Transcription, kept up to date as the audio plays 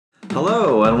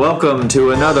Hello and welcome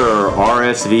to another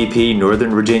RSVP Northern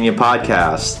Virginia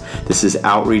podcast. This is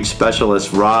Outreach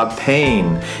Specialist Rob Payne,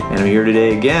 and I'm here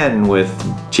today again with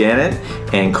Janet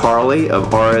and Carly of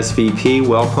RSVP.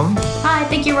 Welcome. Hi,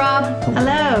 thank you, Rob.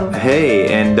 Hello. Hey,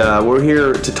 and we're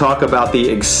here to talk about the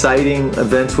exciting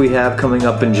events we have coming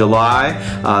up in July.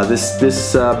 This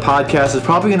podcast is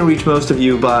probably going to reach most of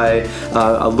you by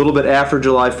a little bit after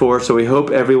July 4th, so we hope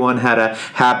everyone had a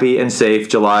happy and safe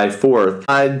July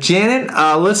 4th. Janet,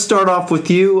 let's start off with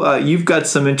you. You've got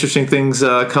some interesting things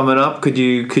coming up. Could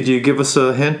you give us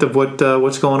a hint of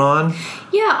what's going on?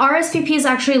 Yeah, RSVP is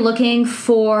actually looking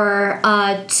for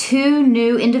two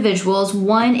new individuals.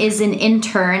 One is an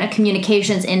intern, a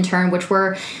communications intern, which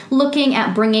we're looking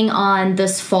at bringing on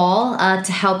this fall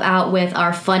to help out with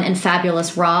our fun and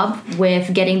fabulous Rob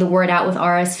with getting the word out with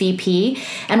RSVP.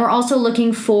 And we're also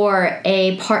looking for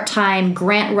a part-time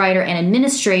grant writer and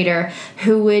administrator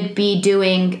who would be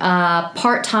doing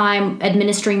part-time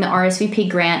administering the RSVP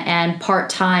grant and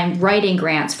part-time writing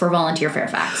grants for Volunteer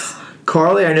Fairfax.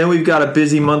 Carly, I know we've got a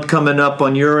busy month coming up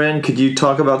on your end. Could you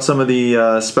talk about some of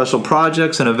the special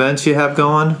projects and events you have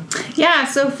going? Yeah,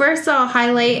 so first I'll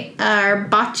highlight our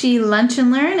Bocce Lunch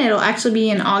and Learn. It'll actually be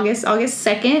in August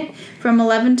 2nd from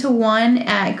 11 to 1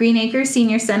 at Green Acres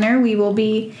Senior Center. We will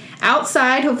be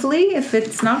outside, hopefully, if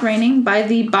it's not raining, by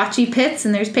the bocce pits,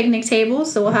 and there's picnic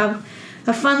tables, so we'll have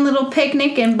a fun little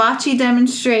picnic and bocce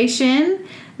demonstration.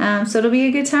 So it'll be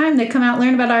a good time to come out,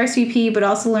 learn about RSVP, but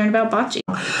also learn about bocce.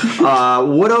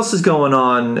 What else is going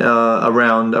on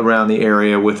around the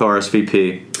area with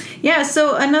RSVP? Yeah,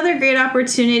 so another great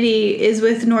opportunity is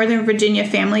with Northern Virginia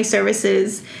Family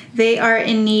Services. They are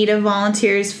in need of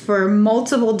volunteers for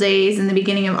multiple days in the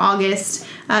beginning of August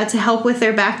to help with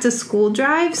their back-to-school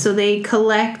drive. So they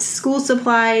collect school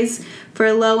supplies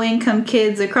for low-income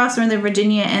kids across Northern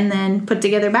Virginia and then put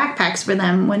together backpacks for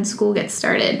them when school gets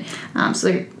started. So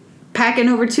they're packing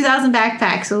over 2,000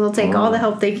 backpacks, so they'll take all the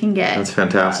help they can get. That's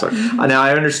fantastic. Now,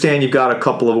 I understand you've got a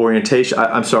couple of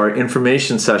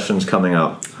information sessions coming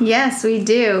up. Yes, we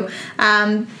do.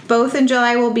 Both in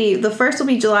July the first will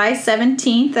be July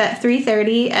 17th at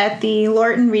 3:30 at the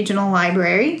Lorton Regional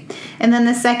Library. And then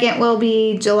the second will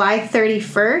be July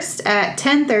 31st at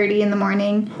 10:30 in the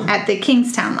morning at the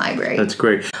Kingstown Library. That's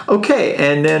great. Okay,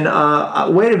 and then,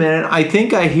 wait a minute. I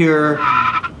think I hear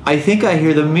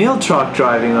the meal truck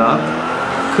driving up.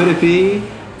 Could it be?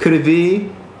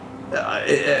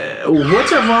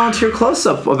 What's our volunteer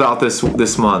close-up about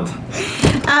this month?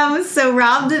 So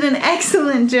Rob did an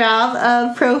excellent job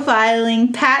of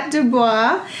profiling Pat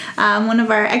Dubois, one of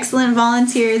our excellent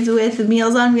volunteers with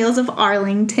Meals on Wheels of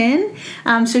Arlington.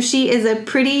 So she is a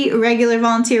pretty regular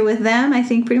volunteer with them. I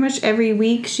think pretty much every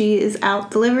week she is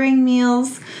out delivering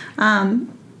meals,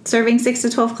 serving 6 to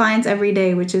 12 clients every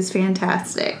day, which is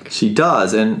fantastic. She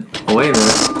does, and wait a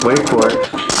minute, wait for it.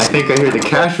 I think I hear the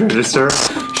cash register.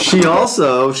 She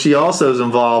also is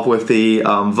involved with the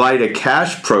Vita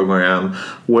Cash program,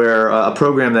 where a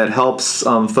program that helps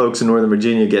folks in Northern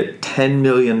Virginia get $10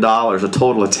 million, a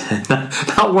total of 10,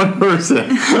 not one person.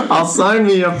 I'll sign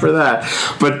me up for that.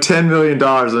 But $10 million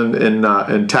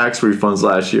in tax refunds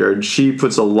last year, and she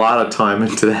puts a lot of time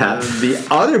into that. The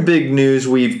other big news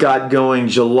we've got going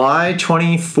July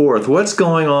 24th. What's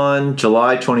going on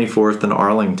July 24th in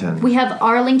Arlington? We have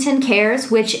Arlington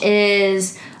Cares, which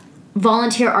is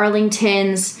Volunteer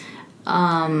Arlington's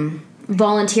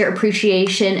volunteer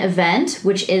appreciation event,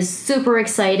 which is super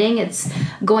exciting. It's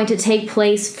going to take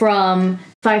place from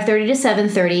 5:30 to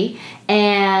 7:30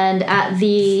 and at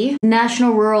the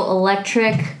National Rural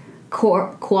Electric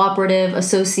Cooperative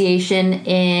Association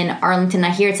in Arlington. I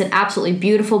hear it's an absolutely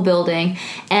beautiful building,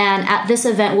 and at this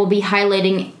event we'll be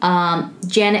highlighting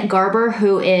Janet Garber,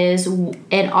 who is an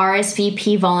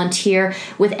RSVP volunteer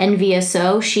with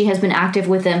NVSO. She has been active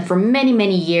with them for many,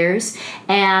 many years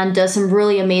and does some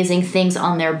really amazing things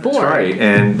on their board. That's right.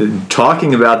 And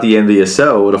talking about the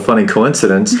NVSO, what a funny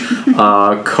coincidence.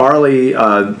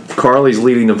 Carly's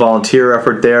leading the volunteer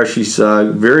effort there. She's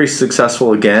very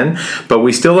successful again, but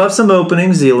we still have some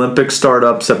openings. The Olympics start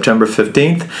up September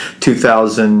 15th,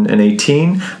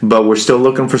 2018, but we're still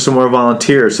looking for some more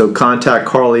volunteers, so contact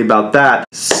Carly about that.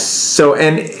 So,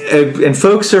 and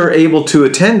folks are able to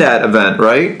attend that event,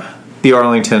 right? The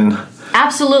Arlington...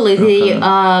 Absolutely. The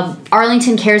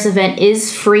Arlington Cares event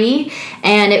is free,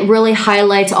 and it really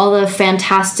highlights all the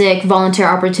fantastic volunteer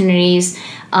opportunities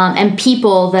and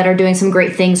people that are doing some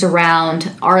great things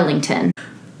around Arlington.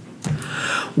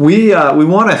 we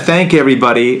want to thank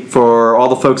everybody for all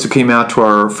the folks who came out to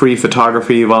our free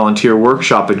photography volunteer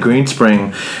workshop at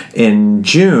Greenspring in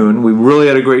June. We really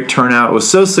had a great turnout. It was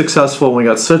so successful and we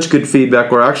got such good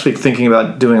feedback. We're actually thinking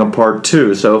about doing a part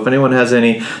 2. So if anyone has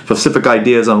any specific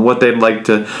ideas on what they'd like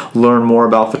to learn more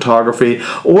about photography,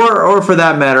 or for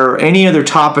that matter, any other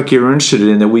topic you're interested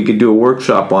in that we could do a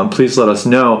workshop on, please let us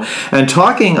know. And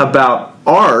talking about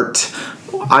art,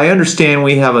 I understand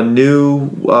we have a new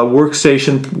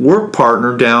workstation work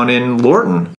partner down in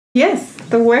Lorton. Yes,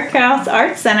 the Workhouse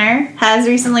Art Center has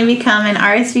recently become an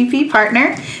RSVP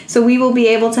partner, so we will be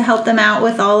able to help them out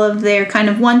with all of their kind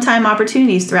of one-time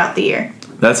opportunities throughout the year.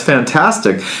 That's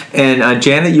fantastic. And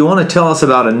Janet, you want to tell us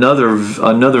about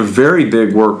another very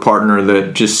big work partner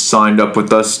that just signed up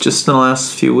with us just in the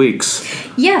last few weeks?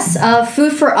 Yes,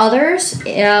 Food for Others,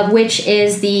 which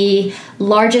is the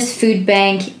largest food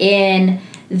bank in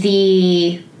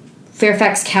the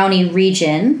Fairfax County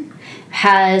region,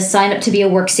 has signed up to be a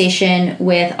workstation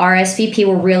with RSVP.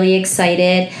 We're really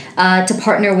excited to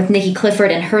partner with Nikki Clifford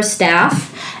and her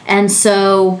staff. And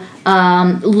so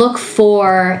look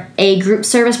for a group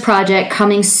service project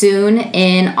coming soon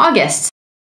in August.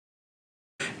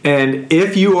 And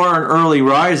if you are an early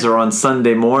riser on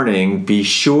Sunday morning, be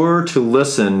sure to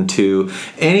listen to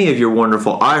any of your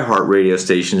wonderful iHeart radio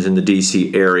stations in the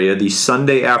DC area. The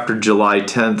Sunday after July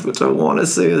 10th, which I want to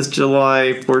say is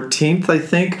July 14th, I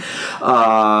think,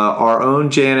 our own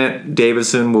Janet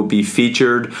Davison will be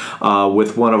featured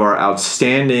with one of our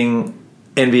outstanding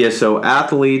NVSO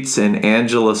athletes and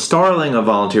Angela Starling of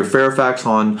Volunteer Fairfax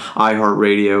on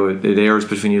iHeartRadio. It airs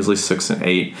between usually 6 and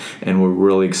 8, and we're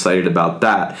really excited about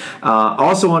that.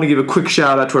 Also want to give a quick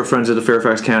shout out to our friends at the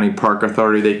Fairfax County Park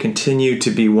Authority. They continue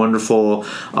to be wonderful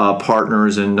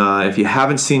partners, and if you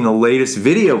haven't seen the latest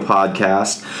video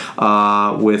podcast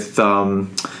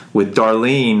with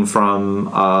Darlene from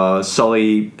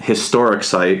Sully Historic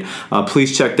Site,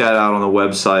 please check that out on the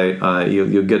website.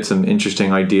 You'll get some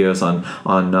interesting ideas on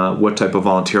what type of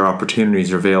volunteer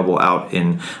opportunities are available out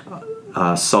in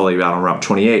Sully, out on Route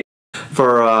 28.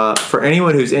 For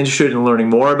anyone who's interested in learning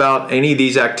more about any of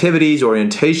these activities,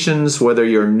 orientations, whether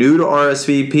you're new to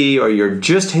RSVP or you're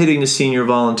just hitting the senior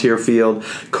volunteer field,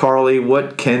 Carly,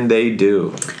 what can they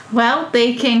do? Well,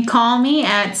 they can call me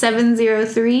at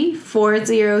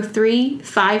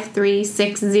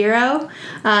 703-403-5360.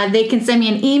 They can send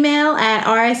me an email at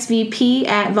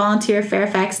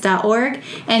rsvp@volunteerfairfax.org.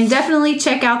 And definitely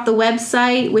check out the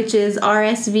website, which is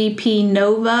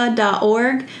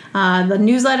rsvpnova.org. The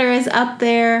newsletter is up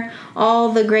there,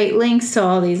 all the great links to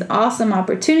all these awesome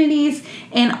opportunities.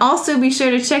 And also be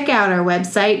sure to check out our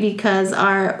website because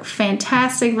our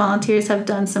fantastic volunteers have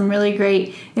done some really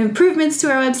great improvements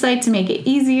to our website to make it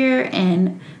easier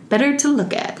and better to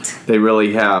look at. They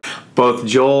really have. Both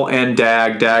Joel and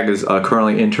Dag. Dag is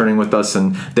currently interning with us,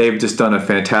 and they've just done a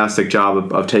fantastic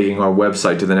job of taking our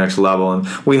website to the next level. And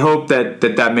we hope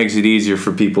that makes it easier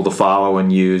for people to follow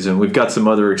and use. And we've got some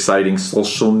other exciting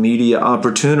social media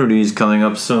opportunities coming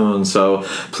up soon, so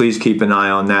please keep an eye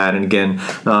on that. And again,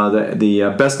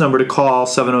 the best number to call,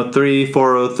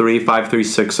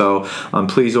 703-403-5360.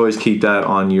 Please always keep that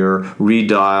on your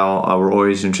redial. We're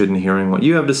always interested in hearing what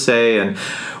you have to say. And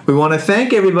we want to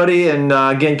thank everybody, and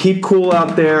again, keep cool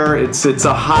out there. It's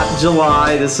a hot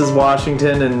July. This is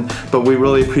Washington, but we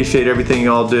really appreciate everything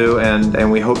you all do,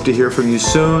 and we hope to hear from you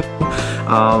soon.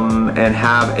 And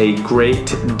have a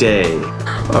great day.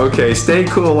 Okay, stay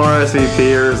cool,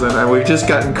 RSVPers, and we've just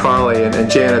gotten Carly and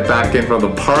Janet back in from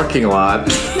the parking lot.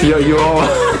 You all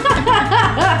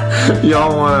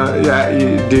want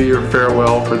to do your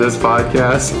farewell for this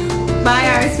podcast? Bye,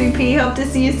 RSVP. Hope to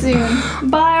see you soon.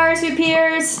 Bye,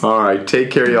 RSVPers. All right,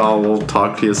 take care, y'all. We'll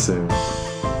talk to you soon.